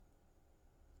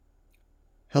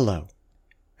Hello,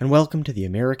 and welcome to the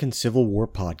American Civil War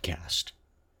podcast.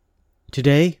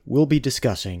 Today, we'll be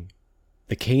discussing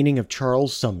the caning of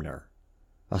Charles Sumner,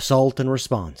 assault and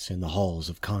response in the halls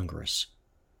of Congress.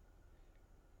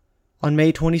 On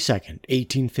May 22,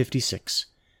 1856,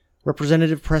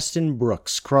 Representative Preston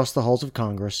Brooks crossed the halls of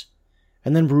Congress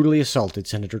and then brutally assaulted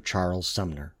Senator Charles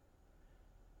Sumner.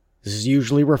 This is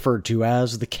usually referred to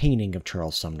as the caning of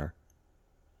Charles Sumner.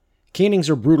 Canings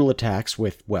are brutal attacks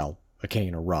with, a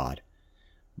cane or rod,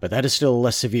 but that is still a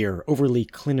less severe, overly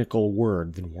clinical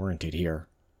word than warranted here.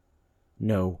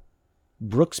 No,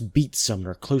 Brooks beat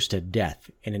Sumner close to death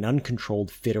in an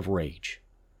uncontrolled fit of rage.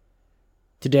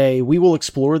 Today, we will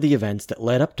explore the events that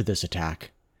led up to this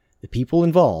attack, the people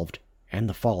involved, and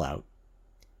the fallout.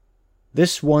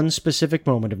 This one specific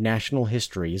moment of national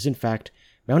history is in fact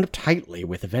bound up tightly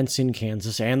with events in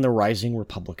Kansas and the rising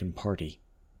Republican Party.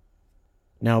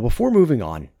 Now, before moving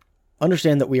on,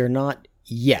 understand that we are not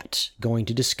yet going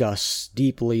to discuss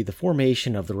deeply the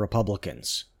formation of the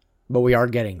Republicans, but we are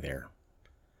getting there.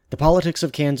 The politics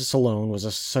of Kansas alone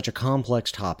was such a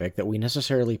complex topic that we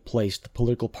necessarily placed the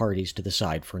political parties to the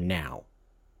side for now.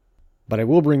 But I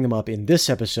will bring them up in this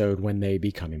episode when they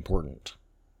become important.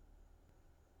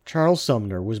 Charles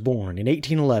Sumner was born in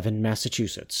 1811,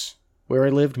 Massachusetts, where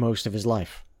he lived most of his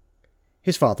life.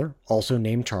 His father, also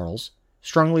named Charles,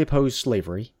 strongly opposed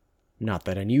slavery, not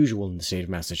that unusual in the state of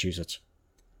Massachusetts.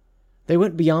 They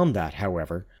went beyond that,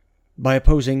 however, by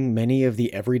opposing many of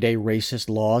the everyday racist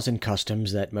laws and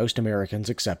customs that most Americans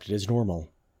accepted as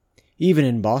normal. Even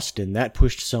in Boston, that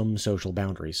pushed some social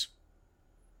boundaries.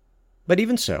 But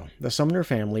even so, the Sumner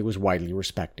family was widely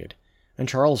respected, and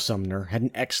Charles Sumner had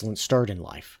an excellent start in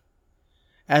life.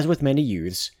 As with many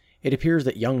youths, it appears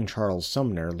that young Charles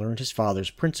Sumner learned his father's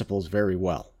principles very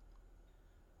well.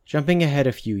 Jumping ahead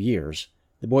a few years,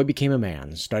 the boy became a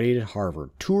man, studied at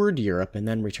Harvard, toured Europe, and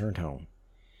then returned home.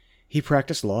 He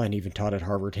practiced law and even taught at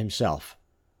Harvard himself.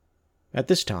 At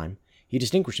this time, he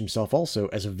distinguished himself also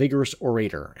as a vigorous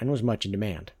orator and was much in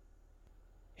demand.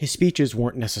 His speeches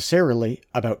weren't necessarily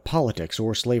about politics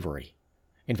or slavery.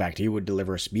 In fact, he would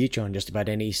deliver a speech on just about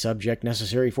any subject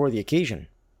necessary for the occasion.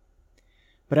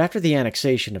 But after the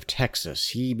annexation of Texas,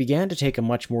 he began to take a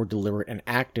much more deliberate and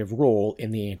active role in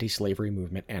the anti-slavery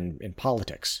movement and in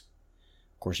politics.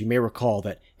 Of course, you may recall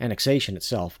that annexation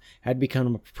itself had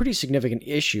become a pretty significant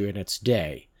issue in its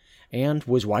day, and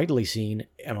was widely seen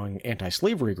among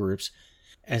anti-slavery groups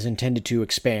as intended to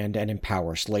expand and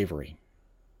empower slavery.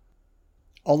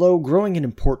 Although growing in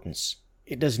importance,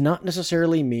 it does not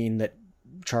necessarily mean that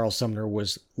Charles Sumner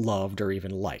was loved or even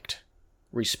liked.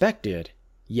 Respected,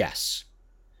 yes.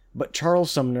 But Charles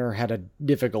Sumner had a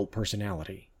difficult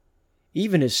personality.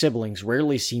 Even his siblings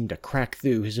rarely seemed to crack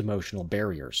through his emotional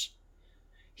barriers.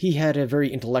 He had a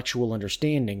very intellectual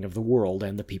understanding of the world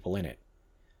and the people in it.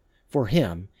 For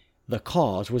him, the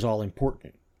cause was all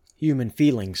important, human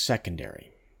feelings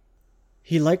secondary.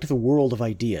 He liked the world of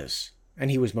ideas, and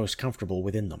he was most comfortable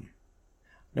within them.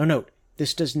 Now note,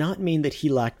 this does not mean that he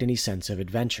lacked any sense of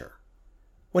adventure.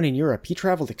 When in Europe, he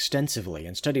traveled extensively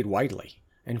and studied widely,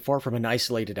 and far from an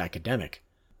isolated academic,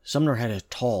 Sumner had a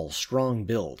tall, strong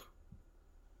build.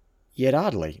 Yet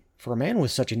oddly, for a man with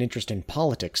such an interest in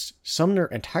politics, Sumner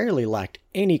entirely lacked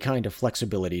any kind of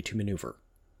flexibility to maneuver.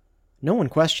 No one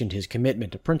questioned his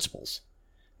commitment to principles.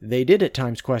 They did at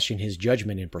times question his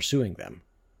judgment in pursuing them.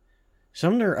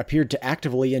 Sumner appeared to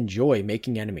actively enjoy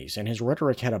making enemies, and his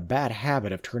rhetoric had a bad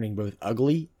habit of turning both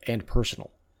ugly and personal.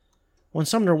 When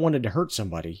Sumner wanted to hurt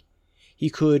somebody,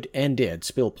 he could and did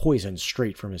spill poison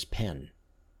straight from his pen.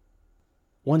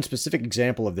 One specific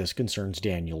example of this concerns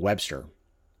Daniel Webster.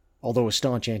 Although a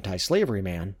staunch anti-slavery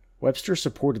man, Webster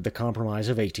supported the Compromise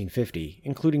of 1850,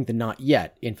 including the not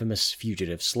yet infamous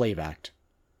Fugitive Slave Act.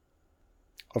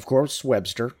 Of course,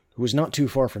 Webster, who was not too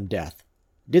far from death,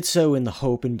 did so in the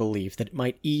hope and belief that it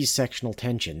might ease sectional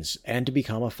tensions and to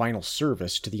become a final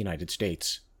service to the United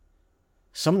States.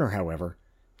 Sumner, however,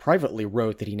 privately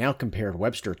wrote that he now compared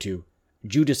Webster to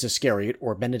Judas Iscariot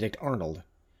or Benedict Arnold,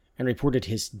 and reported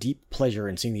his deep pleasure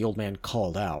in seeing the old man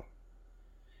called out.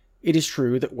 It is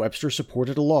true that Webster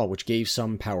supported a law which gave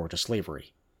some power to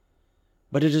slavery.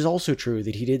 But it is also true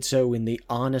that he did so in the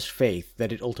honest faith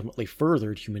that it ultimately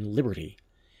furthered human liberty,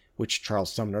 which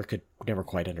Charles Sumner could never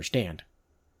quite understand.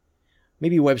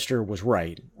 Maybe Webster was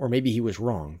right, or maybe he was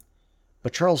wrong,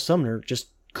 but Charles Sumner just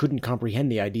couldn't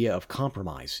comprehend the idea of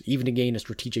compromise, even to gain a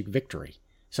strategic victory,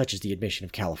 such as the admission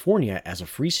of California as a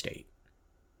free state.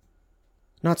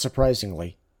 Not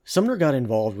surprisingly, Sumner got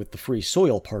involved with the Free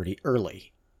Soil Party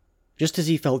early. Just as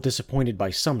he felt disappointed by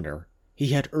Sumner, he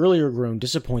had earlier grown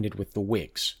disappointed with the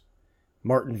Whigs.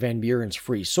 Martin Van Buren's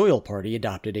Free Soil Party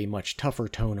adopted a much tougher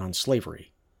tone on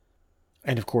slavery.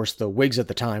 And of course, the Whigs at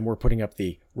the time were putting up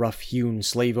the rough-hewn,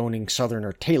 slave-owning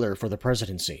Southerner Taylor for the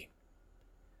presidency.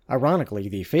 Ironically,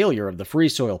 the failure of the Free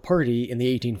Soil Party in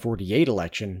the 1848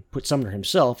 election put Sumner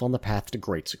himself on the path to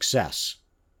great success.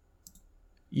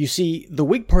 You see, the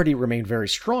Whig Party remained very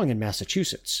strong in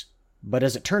Massachusetts, but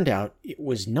as it turned out, it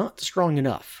was not strong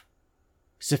enough.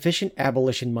 Sufficient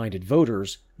abolition-minded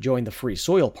voters joined the Free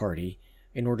Soil Party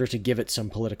in order to give it some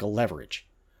political leverage,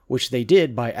 which they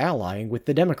did by allying with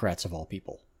the Democrats of all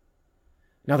people.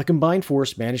 Now, the combined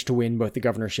force managed to win both the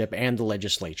governorship and the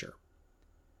legislature.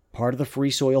 Part of the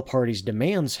Free Soil Party's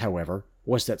demands, however,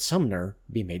 was that Sumner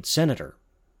be made senator.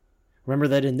 Remember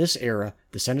that in this era,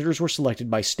 the senators were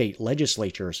selected by state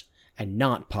legislatures and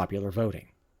not popular voting.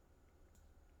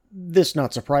 This,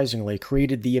 not surprisingly,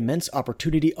 created the immense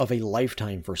opportunity of a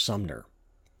lifetime for Sumner.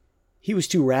 He was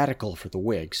too radical for the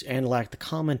Whigs and lacked the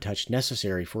common touch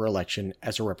necessary for election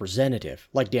as a representative,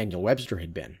 like Daniel Webster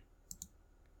had been.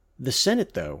 The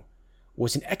Senate, though,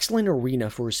 was an excellent arena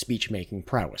for his speech-making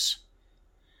prowess.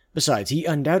 Besides, he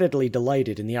undoubtedly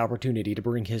delighted in the opportunity to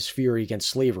bring his fury against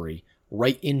slavery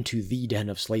right into the den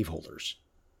of slaveholders.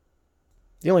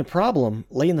 The only problem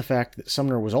lay in the fact that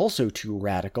Sumner was also too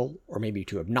radical, or maybe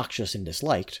too obnoxious and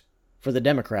disliked, for the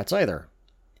Democrats either.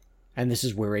 And this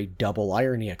is where a double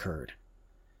irony occurred.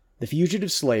 The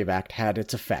Fugitive Slave Act had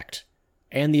its effect,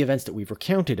 and the events that we've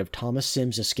recounted of Thomas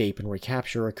Sim's escape and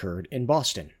recapture occurred in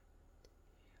Boston.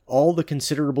 All the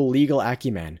considerable legal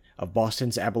acumen of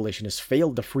Boston's abolitionists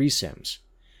failed to free Sims,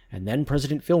 and then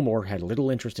President Fillmore had little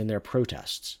interest in their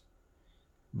protests.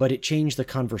 But it changed the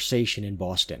conversation in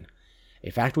Boston, a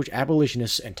fact which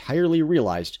abolitionists entirely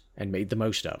realized and made the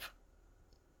most of.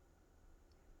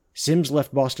 Sims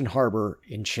left Boston Harbor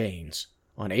in chains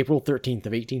on April 13th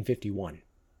of 1851,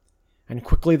 and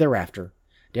quickly thereafter,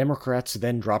 Democrats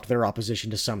then dropped their opposition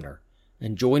to Sumner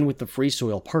and joined with the Free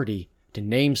Soil Party to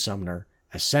name Sumner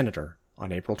as senator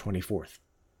on April 24th.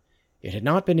 It had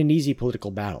not been an easy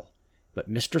political battle,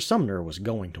 but Mr. Sumner was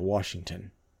going to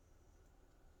Washington.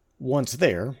 Once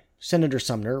there, Senator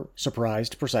Sumner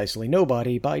surprised precisely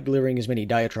nobody by delivering as many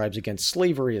diatribes against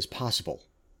slavery as possible,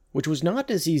 which was not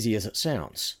as easy as it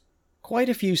sounds. Quite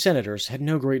a few senators had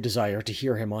no great desire to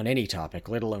hear him on any topic,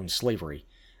 let alone slavery,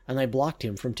 and they blocked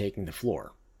him from taking the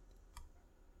floor.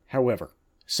 However,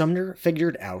 Sumner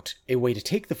figured out a way to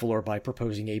take the floor by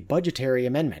proposing a budgetary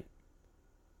amendment.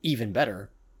 Even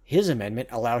better, his amendment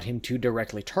allowed him to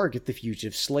directly target the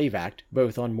Fugitive Slave Act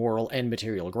both on moral and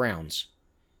material grounds.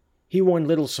 He won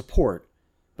little support,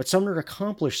 but Sumner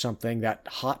accomplished something that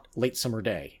hot, late summer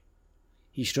day.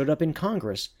 He stood up in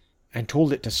Congress and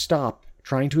told it to stop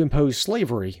trying to impose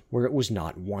slavery where it was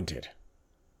not wanted.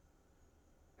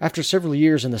 After several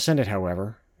years in the Senate,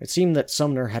 however, it seemed that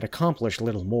Sumner had accomplished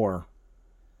little more.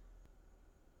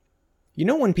 You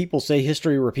know when people say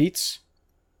history repeats?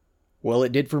 Well,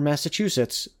 it did for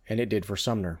Massachusetts, and it did for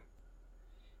Sumner.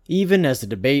 Even as the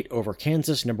debate over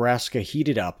Kansas-Nebraska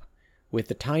heated up, with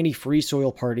the tiny Free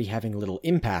Soil Party having little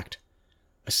impact,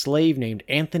 a slave named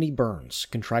Anthony Burns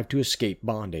contrived to escape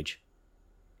bondage.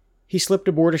 He slipped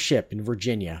aboard a ship in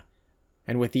Virginia,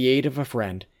 and with the aid of a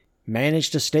friend,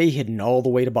 managed to stay hidden all the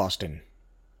way to Boston.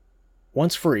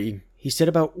 Once free, he set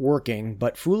about working,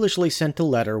 but foolishly sent a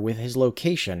letter with his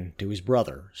location to his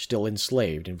brother, still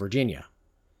enslaved in Virginia.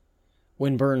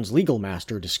 When Burns' legal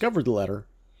master discovered the letter,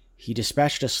 he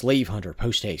dispatched a slave hunter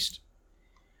post-haste.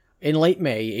 In late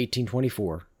May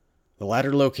 1824, the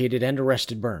latter located and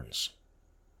arrested Burns.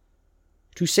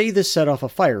 To say this set off a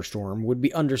firestorm would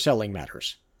be underselling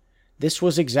matters. This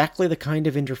was exactly the kind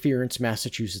of interference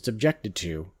Massachusetts objected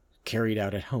to, carried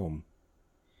out at home.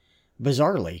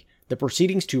 Bizarrely, the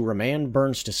proceedings to remand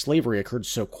Burns to slavery occurred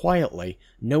so quietly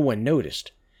no one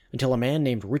noticed, until a man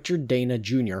named Richard Dana,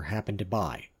 Jr. happened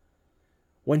by.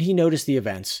 When he noticed the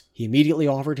events, he immediately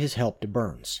offered his help to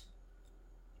Burns.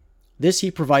 This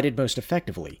he provided most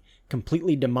effectively,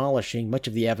 completely demolishing much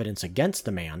of the evidence against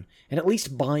the man and at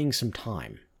least buying some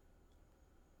time.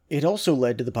 It also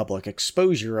led to the public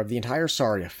exposure of the entire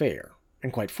sorry affair,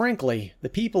 and quite frankly, the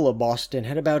people of Boston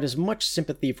had about as much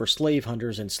sympathy for slave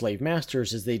hunters and slave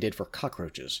masters as they did for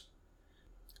cockroaches.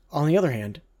 On the other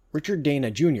hand, Richard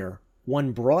Dana, Jr.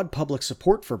 won broad public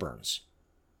support for Burns,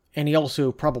 and he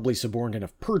also probably suborned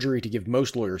enough perjury to give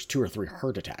most lawyers 2 or 3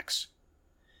 heart attacks.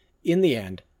 In the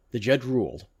end, the judge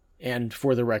ruled, and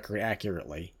for the record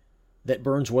accurately, that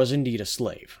Burns was indeed a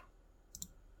slave.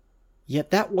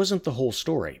 Yet that wasn't the whole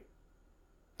story.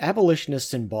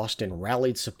 Abolitionists in Boston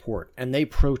rallied support, and they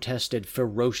protested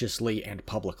ferociously and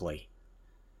publicly.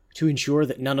 To ensure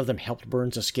that none of them helped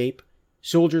Burns escape,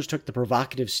 soldiers took the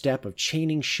provocative step of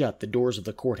chaining shut the doors of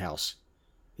the courthouse,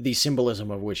 the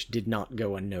symbolism of which did not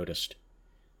go unnoticed.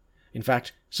 In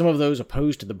fact, some of those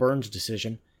opposed to the Burns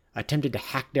decision attempted to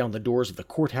hack down the doors of the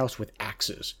courthouse with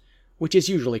axes, which is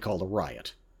usually called a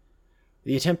riot.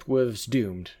 The attempt was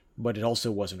doomed, but it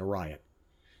also wasn't a riot.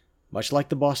 Much like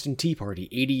the Boston Tea Party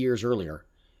 80 years earlier,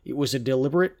 it was a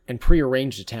deliberate and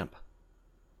prearranged attempt,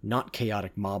 not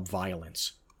chaotic mob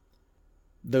violence.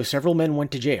 Though several men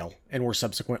went to jail and were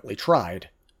subsequently tried,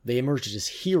 they emerged as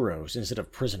heroes instead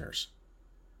of prisoners.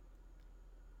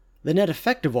 The net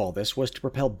effect of all this was to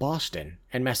propel Boston,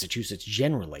 and Massachusetts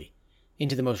generally,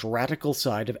 into the most radical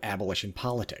side of abolition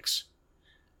politics.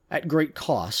 At great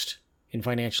cost, in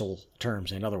financial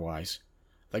terms and otherwise,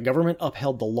 the government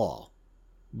upheld the law,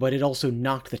 but it also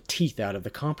knocked the teeth out of the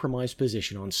compromised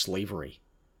position on slavery.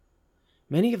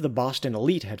 Many of the Boston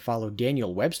elite had followed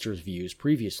Daniel Webster's views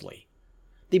previously.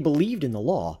 They believed in the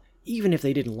law, even if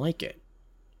they didn't like it.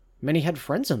 Many had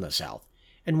friends in the South,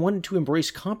 and wanted to embrace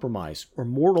compromise or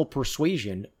moral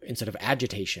persuasion instead of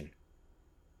agitation.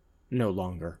 No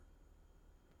longer.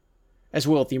 As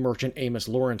wealthy merchant Amos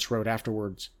Lawrence wrote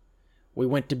afterwards, "We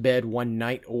went to bed one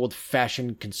night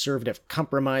old-fashioned conservative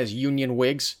compromise Union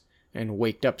Whigs, and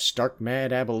waked up stark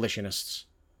mad abolitionists."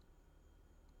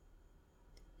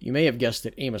 You may have guessed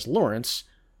that Amos Lawrence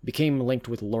became linked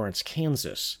with Lawrence,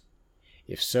 Kansas.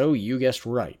 If so, you guessed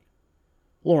right.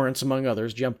 Lawrence, among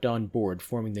others, jumped on board,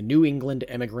 forming the New England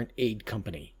Emigrant Aid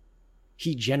Company.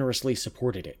 He generously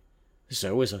supported it.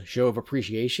 So, as a show of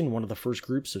appreciation, one of the first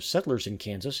groups of settlers in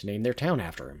Kansas named their town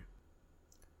after him.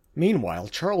 Meanwhile,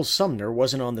 Charles Sumner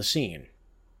wasn't on the scene.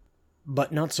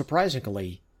 But not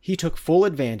surprisingly, he took full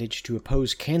advantage to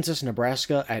oppose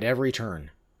Kansas-Nebraska at every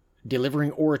turn,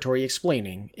 delivering oratory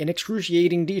explaining, in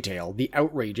excruciating detail, the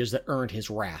outrages that earned his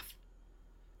wrath.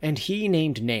 And he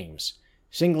named names,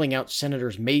 singling out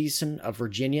Senators Mason of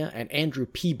Virginia and Andrew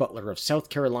P. Butler of South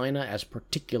Carolina as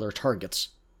particular targets.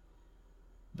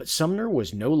 But Sumner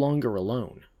was no longer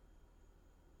alone.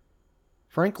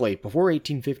 Frankly, before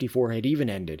 1854 had even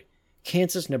ended,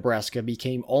 Kansas-Nebraska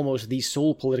became almost the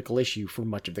sole political issue for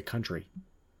much of the country.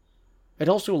 It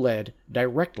also led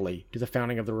directly to the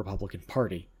founding of the Republican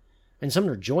Party, and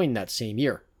Sumner joined that same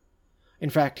year. In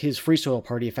fact, his Free Soil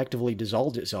Party effectively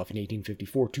dissolved itself in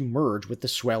 1854 to merge with the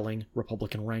swelling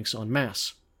Republican ranks en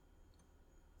masse.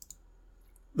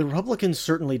 The Republicans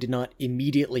certainly did not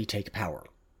immediately take power,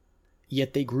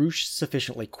 yet they grew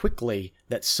sufficiently quickly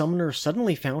that Sumner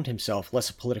suddenly found himself less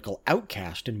a political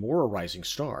outcast and more a rising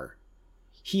star.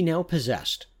 He now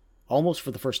possessed, almost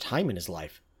for the first time in his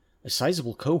life, a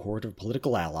sizable cohort of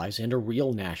political allies and a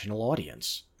real national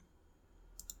audience.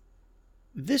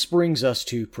 This brings us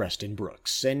to Preston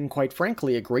Brooks, and quite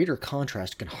frankly, a greater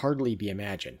contrast can hardly be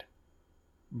imagined.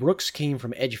 Brooks came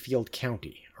from Edgefield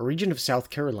County, a region of South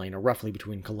Carolina roughly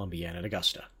between Columbia and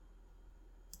Augusta.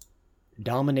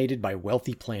 Dominated by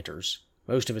wealthy planters,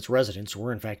 most of its residents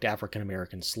were in fact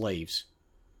African-American slaves.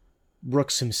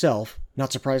 Brooks himself,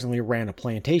 not surprisingly, ran a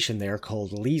plantation there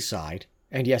called Leaside,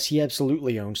 and yes, he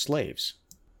absolutely owned slaves.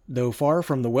 Though far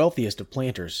from the wealthiest of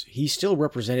planters, he still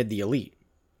represented the elite.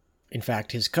 In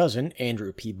fact, his cousin,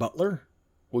 Andrew P. Butler,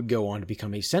 would go on to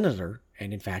become a senator,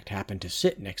 and in fact happened to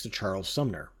sit next to Charles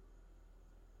Sumner.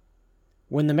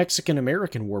 When the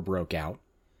Mexican-American War broke out,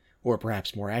 or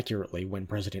perhaps more accurately, when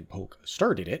President Polk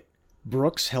started it,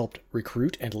 Brooks helped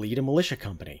recruit and lead a militia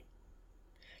company.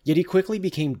 Yet he quickly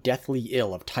became deathly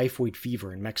ill of typhoid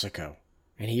fever in Mexico,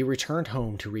 and he returned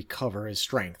home to recover his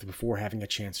strength before having a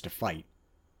chance to fight.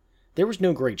 There was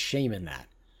no great shame in that,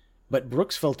 but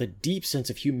Brooks felt a deep sense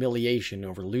of humiliation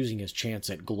over losing his chance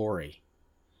at glory.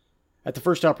 At the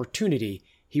first opportunity,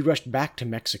 he rushed back to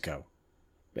Mexico,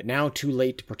 but now too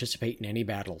late to participate in any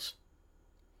battles.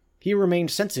 He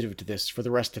remained sensitive to this for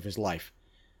the rest of his life,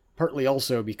 partly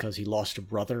also because he lost a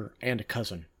brother and a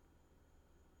cousin.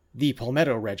 The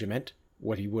Palmetto Regiment,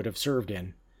 what he would have served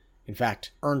in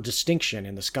fact, earned distinction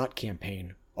in the Scott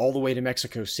campaign all the way to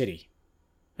Mexico City,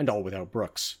 and all without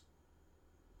Brooks.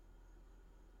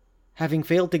 Having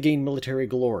failed to gain military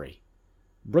glory,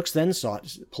 Brooks then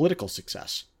sought political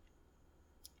success.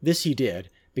 This he did,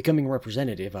 becoming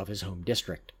representative of his home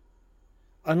district.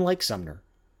 Unlike Sumner,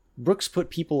 Brooks put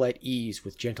people at ease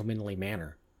with gentlemanly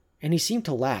manner, and he seemed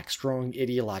to lack strong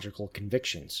ideological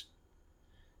convictions.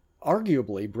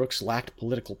 Arguably, Brooks lacked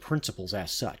political principles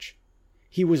as such.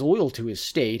 He was loyal to his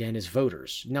state and his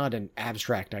voters, not an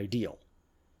abstract ideal.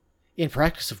 In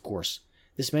practice, of course,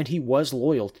 this meant he was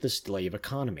loyal to the slave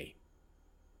economy.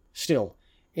 Still,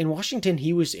 in Washington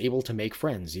he was able to make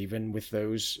friends even with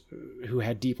those who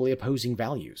had deeply opposing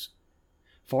values.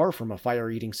 Far from a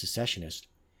fire-eating secessionist,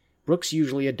 Brooks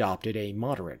usually adopted a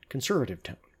moderate, conservative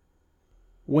tone.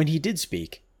 When he did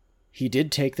speak, he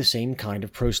did take the same kind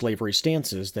of pro-slavery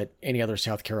stances that any other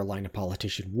South Carolina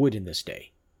politician would in this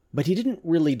day, but he didn't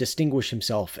really distinguish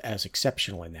himself as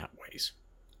exceptional in that ways.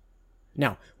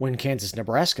 Now, when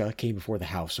Kansas-Nebraska came before the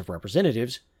House of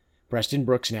Representatives, Preston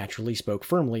Brooks naturally spoke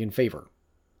firmly in favor.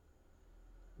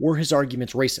 Were his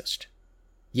arguments racist?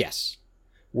 Yes.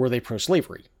 Were they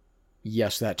pro-slavery?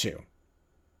 Yes, that too.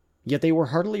 Yet they were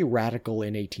hardly radical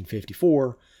in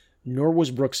 1854, nor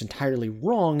was Brooks entirely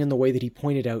wrong in the way that he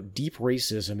pointed out deep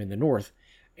racism in the North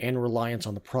and reliance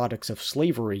on the products of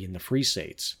slavery in the free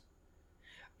states.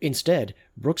 Instead,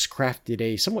 Brooks crafted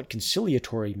a somewhat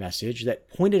conciliatory message that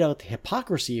pointed out the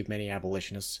hypocrisy of many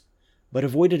abolitionists, but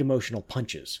avoided emotional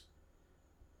punches.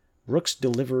 Brooks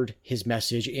delivered his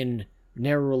message in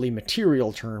narrowly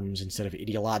material terms instead of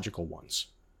ideological ones.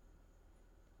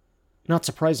 Not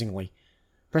surprisingly,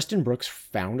 Preston Brooks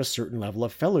found a certain level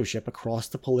of fellowship across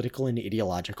the political and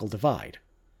ideological divide.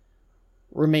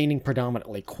 Remaining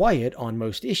predominantly quiet on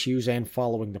most issues and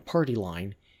following the party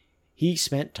line, he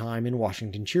spent time in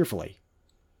Washington cheerfully.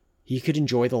 He could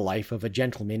enjoy the life of a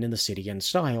gentleman in the city and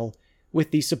style,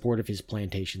 with the support of his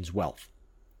plantation's wealth.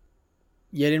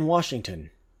 Yet in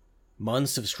Washington,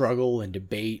 months of struggle and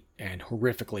debate and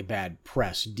horrifically bad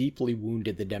press deeply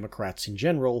wounded the Democrats in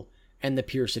general and the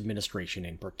Pierce administration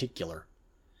in particular.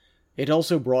 It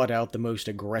also brought out the most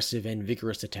aggressive and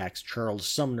vigorous attacks Charles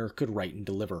Sumner could write and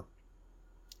deliver.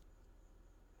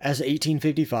 As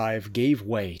 1855 gave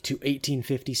way to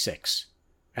 1856,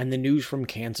 and the news from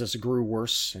Kansas grew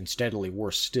worse and steadily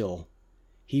worse still,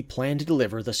 he planned to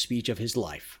deliver the speech of his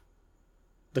life.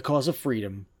 The cause of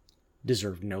freedom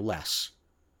deserved no less.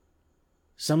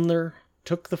 Sumner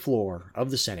took the floor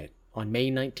of the Senate on May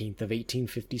 19th of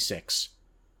 1856,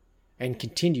 and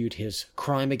continued his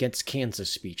Crime Against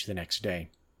Kansas speech the next day.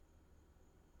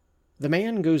 The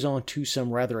man goes on to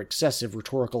some rather excessive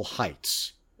rhetorical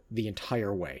heights the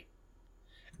entire way.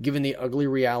 Given the ugly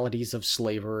realities of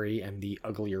slavery and the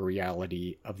uglier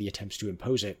reality of the attempts to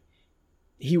impose it,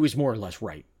 he was more or less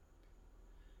right.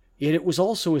 Yet it was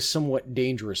also a somewhat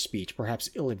dangerous speech, perhaps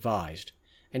ill-advised,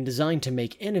 and designed to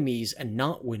make enemies and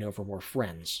not win over more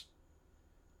friends.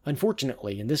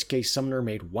 Unfortunately, in this case, Sumner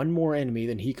made one more enemy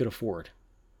than he could afford.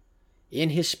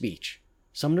 In his speech,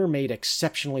 Sumner made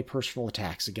exceptionally personal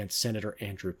attacks against Senator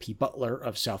Andrew P. Butler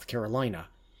of South Carolina,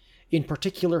 in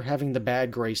particular having the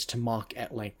bad grace to mock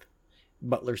at length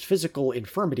Butler's physical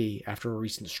infirmity after a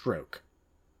recent stroke.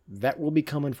 That will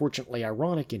become unfortunately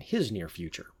ironic in his near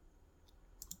future.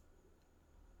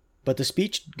 But the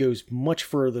speech goes much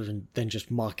further than just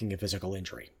mocking a physical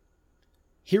injury.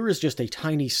 Here is just a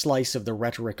tiny slice of the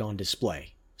rhetoric on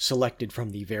display, selected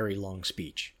from the very long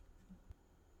speech.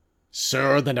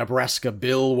 Sir, the Nebraska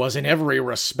bill was in every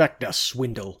respect a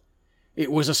swindle.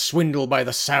 It was a swindle by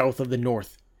the South of the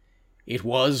North. It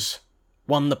was,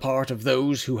 on the part of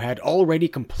those who had already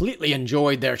completely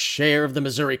enjoyed their share of the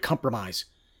Missouri Compromise,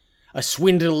 a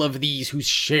swindle of these whose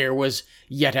share was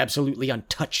yet absolutely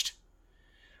untouched.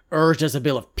 Urged as a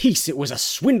bill of peace, it was a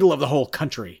swindle of the whole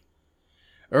country.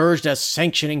 Urged as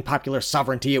sanctioning popular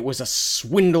sovereignty, it was a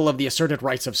swindle of the asserted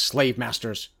rights of slave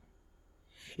masters.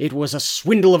 It was a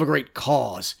swindle of a great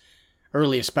cause,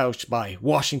 early espoused by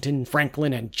Washington,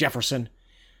 Franklin, and Jefferson,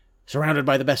 surrounded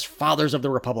by the best fathers of the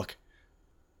Republic.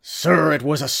 Sir, it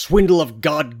was a swindle of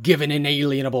God-given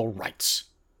inalienable rights.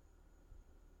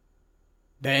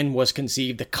 Then was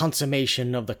conceived the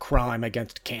consummation of the crime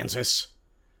against Kansas.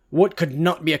 What could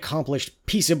not be accomplished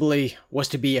peaceably was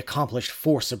to be accomplished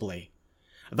forcibly.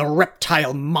 The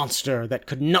reptile monster that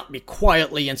could not be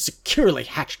quietly and securely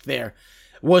hatched there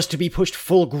was to be pushed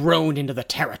full-grown into the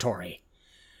territory.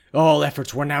 All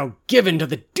efforts were now given to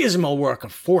the dismal work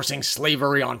of forcing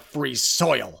slavery on free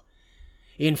soil,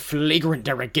 in flagrant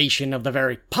derogation of the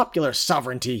very popular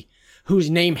sovereignty whose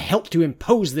name helped to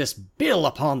impose this bill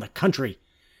upon the country.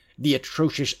 The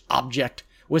atrocious object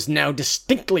was now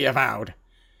distinctly avowed,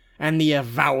 and the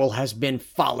avowal has been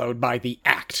followed by the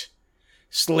act.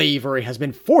 Slavery has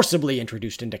been forcibly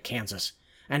introduced into Kansas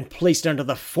and placed under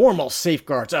the formal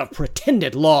safeguards of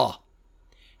pretended law.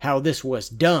 How this was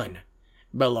done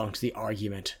belongs to the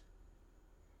argument.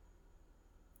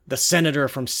 The senator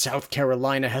from South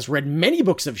Carolina has read many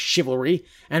books of chivalry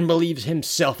and believes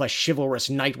himself a chivalrous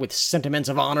knight with sentiments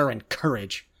of honor and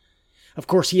courage. Of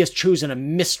course, he has chosen a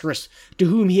mistress to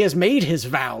whom he has made his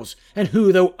vows, and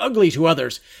who, though ugly to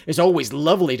others, is always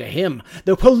lovely to him,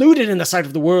 though polluted in the sight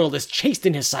of the world, is chaste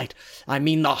in his sight. I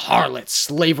mean the harlot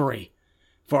slavery.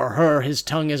 For her his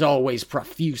tongue is always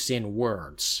profuse in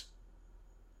words.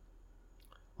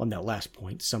 On that last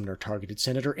point, Sumner targeted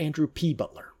Senator Andrew P.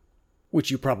 Butler, which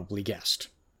you probably guessed.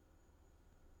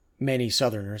 Many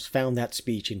Southerners found that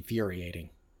speech infuriating,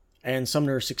 and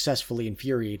Sumner successfully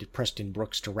infuriated Preston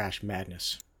Brooks to rash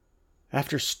madness.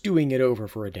 After stewing it over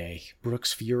for a day,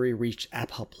 Brooks' fury reached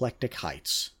apoplectic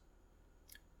heights.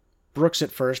 Brooks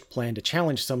at first planned to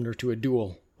challenge Sumner to a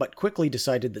duel, but quickly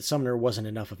decided that Sumner wasn't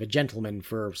enough of a gentleman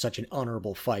for such an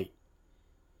honorable fight.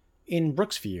 In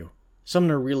Brooks' view,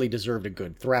 Sumner really deserved a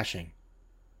good thrashing.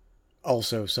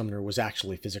 Also, Sumner was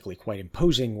actually physically quite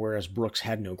imposing, whereas Brooks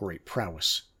had no great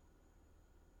prowess.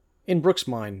 In Brooks'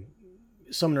 mind,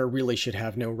 Sumner really should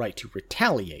have no right to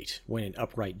retaliate when an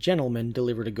upright gentleman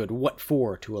delivered a good what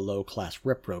for to a low-class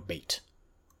reprobate.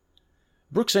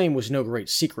 Brooks' aim was no great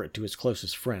secret to his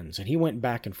closest friends, and he went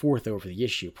back and forth over the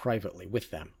issue privately with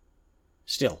them.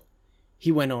 Still,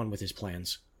 he went on with his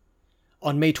plans.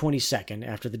 On May 22nd,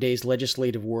 after the day's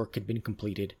legislative work had been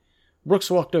completed, Brooks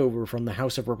walked over from the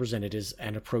House of Representatives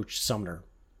and approached Sumner.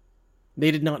 They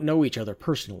did not know each other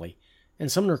personally, and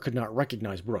Sumner could not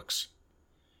recognize Brooks.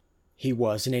 He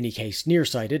was, in any case,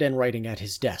 nearsighted and writing at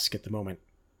his desk at the moment.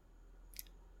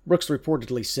 Brooks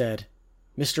reportedly said,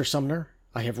 "Mr. Sumner,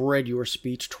 I have read your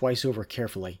speech twice over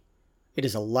carefully. It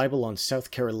is a libel on South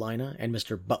Carolina and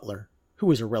Mr. Butler,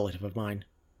 who is a relative of mine."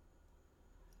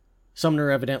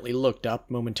 Sumner evidently looked up,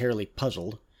 momentarily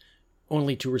puzzled,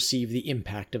 only to receive the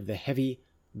impact of the heavy,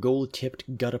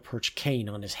 gold-tipped gutta-perch cane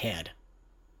on his head.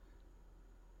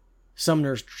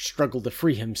 Sumner struggled to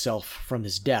free himself from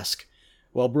his desk,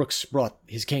 while Brooks brought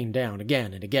his cane down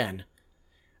again and again,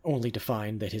 only to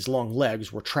find that his long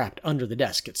legs were trapped under the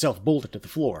desk itself, bolted to the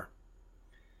floor.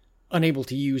 Unable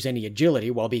to use any agility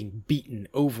while being beaten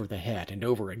over the head and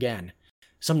over again,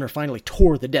 Sumner finally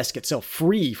tore the desk itself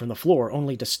free from the floor,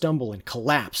 only to stumble and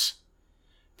collapse.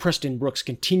 Preston Brooks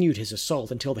continued his assault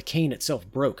until the cane itself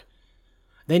broke.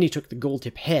 Then he took the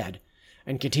gold-tip head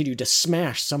and continued to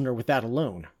smash Sumner with that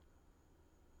alone.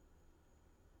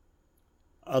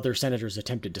 Other senators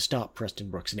attempted to stop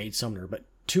Preston Brooks and aid Sumner, but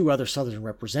 2 other Southern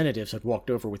representatives had walked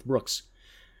over with Brooks.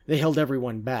 They held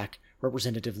everyone back,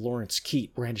 Representative Lawrence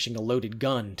Keat brandishing a loaded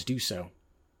gun to do so.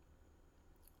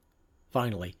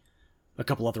 Finally, a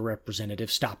couple other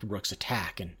representatives stopped Brooks'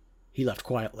 attack, and he left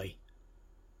quietly.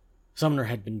 Sumner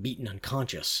had been beaten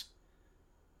unconscious,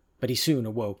 but he soon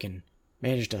awoke and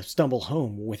managed to stumble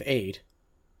home with aid.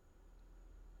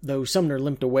 Though Sumner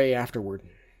limped away afterward,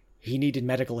 he needed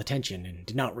medical attention and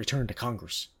did not return to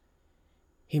Congress.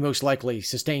 He most likely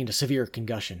sustained a severe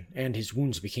concussion, and his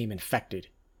wounds became infected.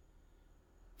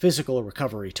 Physical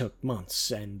recovery took months,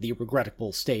 and the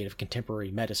regrettable state of contemporary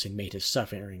medicine made his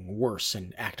suffering worse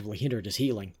and actively hindered his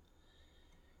healing.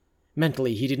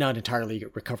 Mentally, he did not entirely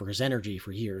recover his energy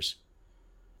for years.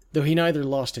 Though he neither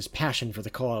lost his passion for the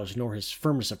cause nor his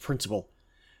firmness of principle,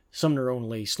 Sumner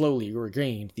only slowly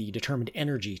regained the determined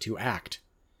energy to act.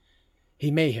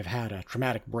 He may have had a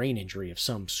traumatic brain injury of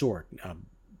some sort,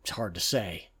 it's hard to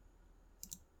say.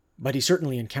 But he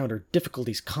certainly encountered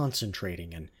difficulties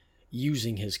concentrating and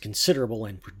using his considerable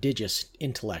and prodigious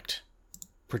intellect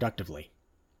productively.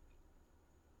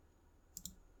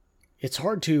 It's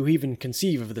hard to even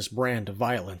conceive of this brand of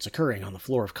violence occurring on the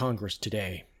floor of Congress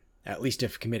today, at least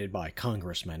if committed by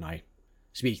congressmen. I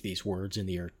speak these words in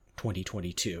the year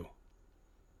 2022.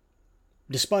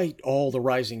 Despite all the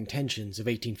rising tensions of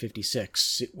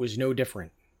 1856, it was no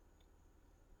different.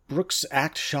 Brooks'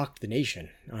 act shocked the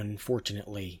nation.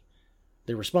 Unfortunately,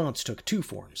 the response took 2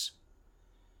 forms.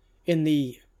 In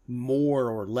the more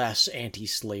or less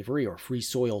anti-slavery or free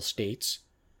soil states,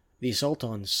 the assault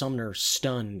on Sumner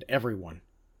stunned everyone.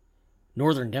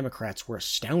 Northern Democrats were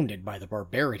astounded by the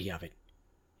barbarity of it,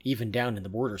 even down in the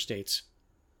border states.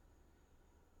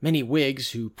 Many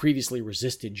Whigs who previously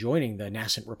resisted joining the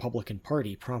nascent Republican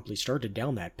Party promptly started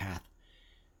down that path,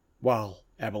 while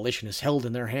abolitionists held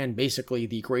in their hand basically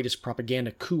the greatest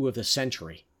propaganda coup of the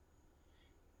century.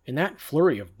 In that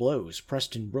flurry of blows,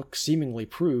 Preston Brooks seemingly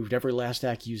proved every last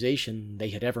accusation they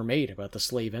had ever made about the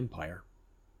slave empire.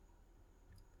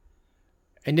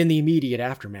 And in the immediate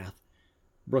aftermath,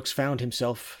 Brooks found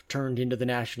himself turned into the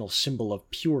national symbol of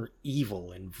pure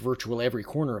evil in virtually every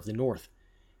corner of the North,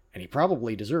 and he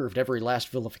probably deserved every last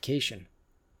vilification.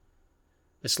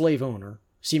 A slave owner,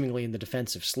 seemingly in the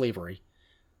defense of slavery,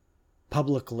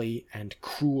 publicly and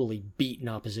cruelly beat an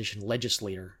opposition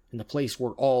legislator in the place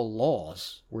where all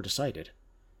laws were decided.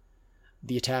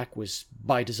 The attack was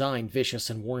by design vicious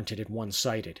and warranted and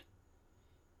one-sided.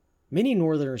 Many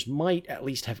Northerners might at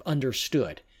least have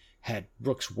understood had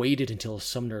Brooks waited until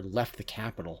Sumner left the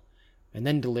Capitol and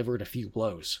then delivered a few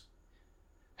blows.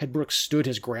 Had Brooks stood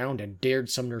his ground and dared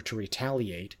Sumner to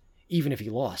retaliate, even if he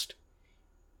lost,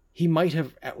 he might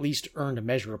have at least earned a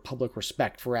measure of public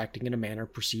respect for acting in a manner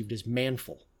perceived as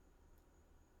manful.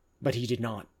 But he did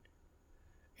not.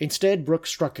 Instead, Brooks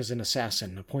struck as an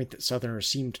assassin, a point that Southerners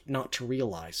seemed not to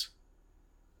realize.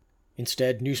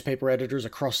 Instead, newspaper editors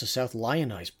across the South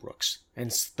lionized Brooks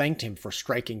and thanked him for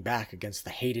striking back against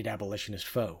the hated abolitionist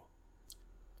foe.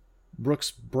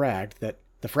 Brooks bragged that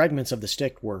the fragments of the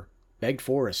stick were begged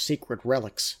for as sacred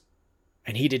relics,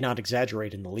 and he did not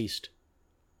exaggerate in the least.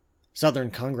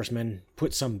 Southern congressmen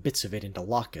put some bits of it into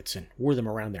lockets and wore them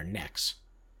around their necks.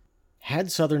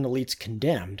 Had Southern elites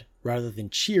condemned, rather than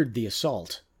cheered the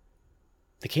assault,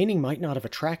 the caning might not have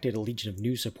attracted a legion of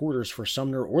new supporters for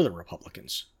Sumner or the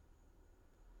Republicans.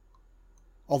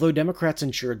 Although Democrats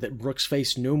ensured that Brooks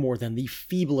faced no more than the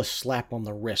feeblest slap on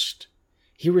the wrist,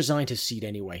 he resigned his seat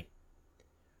anyway.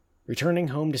 Returning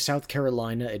home to South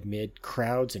Carolina amid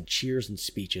crowds and cheers and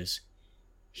speeches,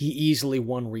 he easily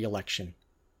won re-election.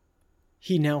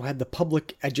 He now had the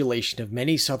public adulation of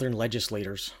many Southern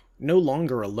legislators, no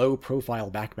longer a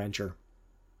low-profile backbencher.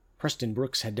 Preston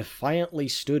Brooks had defiantly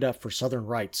stood up for Southern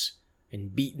rights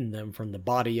and beaten them from the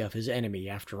body of his enemy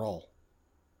after all.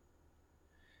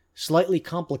 Slightly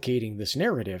complicating this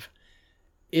narrative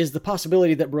is the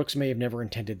possibility that Brooks may have never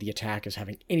intended the attack as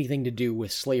having anything to do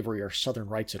with slavery or Southern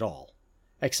rights at all,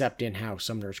 except in how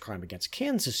Sumner's crime against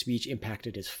Kansas speech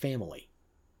impacted his family.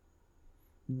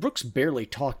 Brooks barely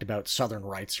talked about Southern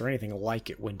rights or anything like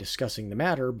it when discussing the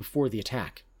matter before the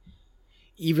attack.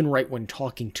 Even right when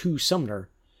talking to Sumner,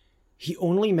 he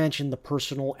only mentioned the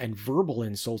personal and verbal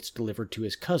insults delivered to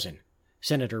his cousin,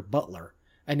 Senator Butler,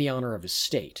 and the honor of his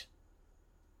state.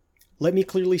 Let me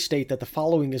clearly state that the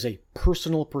following is a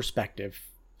personal perspective,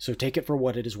 so take it for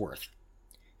what it is worth.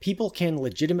 People can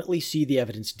legitimately see the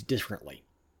evidence differently.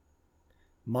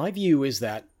 My view is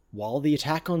that, while the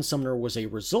attack on Sumner was a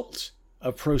result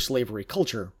of pro-slavery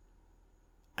culture,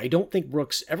 I don't think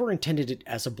Brooks ever intended it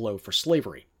as a blow for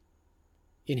slavery.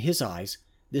 In his eyes,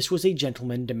 this was a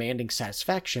gentleman demanding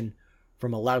satisfaction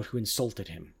from a lout who insulted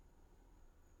him.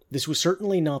 This was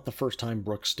certainly not the first time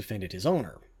Brooks defended his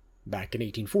honor. Back in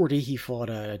 1840, he fought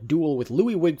a duel with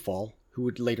Louis Wigfall, who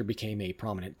would later become a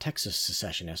prominent Texas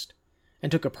secessionist,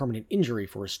 and took a permanent injury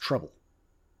for his trouble.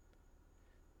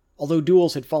 Although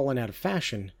duels had fallen out of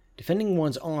fashion, defending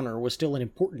one's honor was still an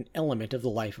important element of the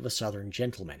life of a Southern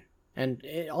gentleman, and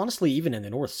honestly even in the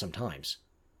North sometimes.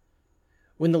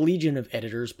 When the legion of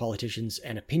editors, politicians,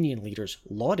 and opinion leaders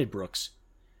lauded Brooks,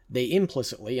 they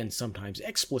implicitly and sometimes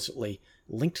explicitly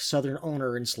linked Southern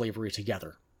honor and slavery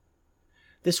together.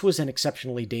 This was an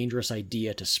exceptionally dangerous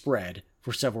idea to spread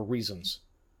for several reasons.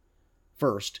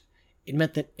 First, it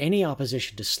meant that any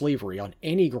opposition to slavery on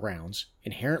any grounds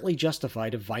inherently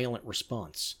justified a violent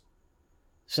response.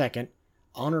 Second,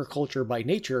 honor culture by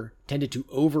nature tended to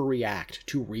overreact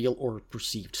to real or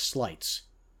perceived slights.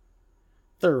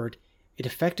 Third, it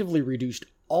effectively reduced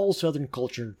all Southern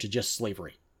culture to just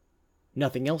slavery.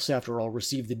 Nothing else, after all,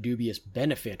 received the dubious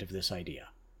benefit of this idea.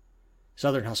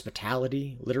 Southern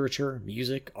hospitality, literature,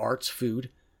 music, arts,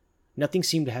 food, nothing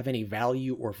seemed to have any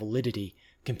value or validity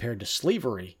compared to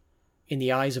slavery in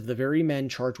the eyes of the very men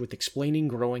charged with explaining,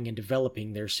 growing, and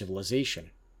developing their civilization.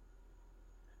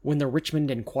 When the Richmond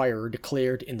Enquirer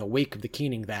declared in the wake of the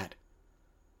caning that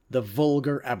the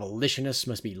vulgar abolitionists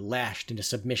must be lashed into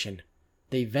submission,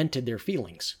 they vented their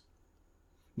feelings.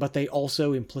 But they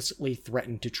also implicitly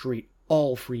threatened to treat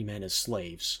all free men as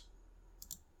slaves.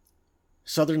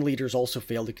 Southern leaders also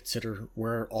failed to consider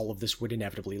where all of this would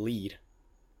inevitably lead.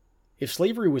 If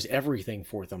slavery was everything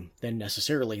for them, then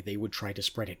necessarily they would try to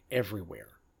spread it everywhere.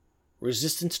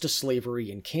 Resistance to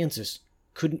slavery in Kansas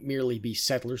couldn't merely be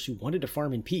settlers who wanted to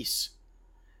farm in peace.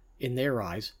 In their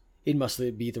eyes, it must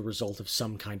be the result of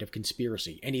some kind of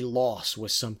conspiracy. Any loss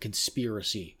was some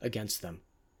conspiracy against them.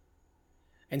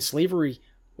 And slavery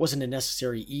wasn't a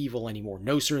necessary evil anymore.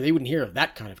 No, sir, they wouldn't hear of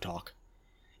that kind of talk.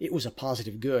 It was a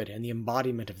positive good and the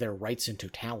embodiment of their rights in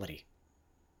totality.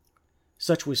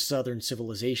 Such was Southern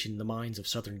civilization in the minds of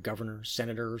Southern governors,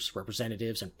 senators,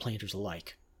 representatives, and planters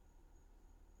alike.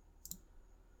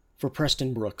 For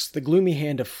Preston Brooks, the gloomy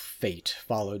hand of fate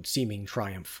followed seeming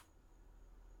triumph.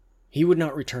 He would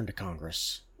not return to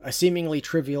Congress. A seemingly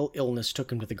trivial illness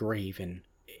took him to the grave in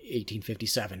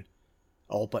 1857,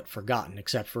 all but forgotten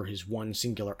except for his one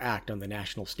singular act on the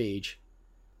national stage.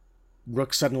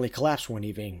 Brooks suddenly collapsed one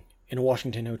evening in a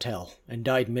Washington hotel and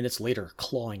died minutes later,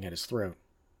 clawing at his throat.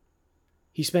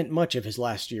 He spent much of his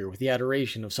last year with the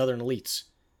adoration of Southern elites,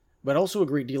 but also a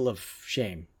great deal of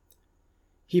shame.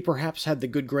 He perhaps had the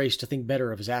good grace to think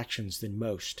better of his actions than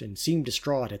most, and seemed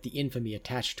distraught at the infamy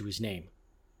attached to his name.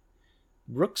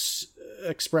 Brooks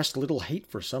expressed little hate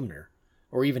for Sumner,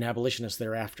 or even abolitionist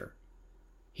thereafter.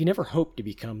 He never hoped to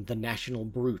become the national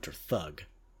brute or thug.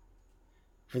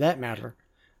 For that matter,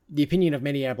 the opinion of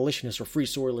many abolitionists or free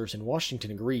soilers in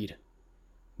Washington agreed.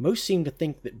 Most seemed to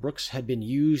think that Brooks had been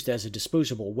used as a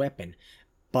disposable weapon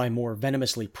by more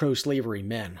venomously pro-slavery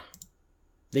men.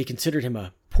 They considered him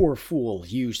a poor fool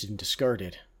used and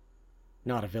discarded,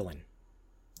 not a villain.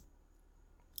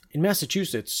 In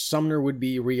Massachusetts, Sumner would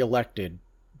be re-elected,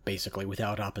 basically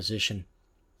without opposition.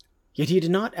 Yet he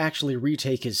did not actually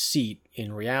retake his seat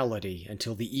in reality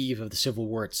until the eve of the Civil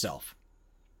War itself.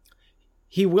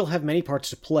 He will have many parts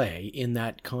to play in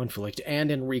that conflict and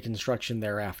in Reconstruction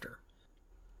thereafter.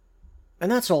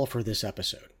 And that's all for this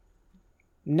episode.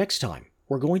 Next time,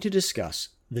 we're going to discuss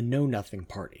the Know-Nothing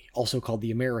Party, also called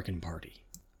the American Party,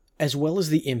 as well as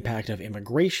the impact of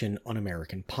immigration on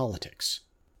American politics.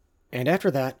 And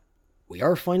after that, we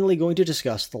are finally going to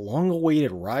discuss the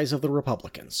long-awaited rise of the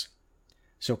Republicans.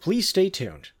 So please stay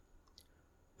tuned.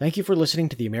 Thank you for listening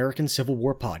to the American Civil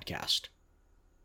War Podcast.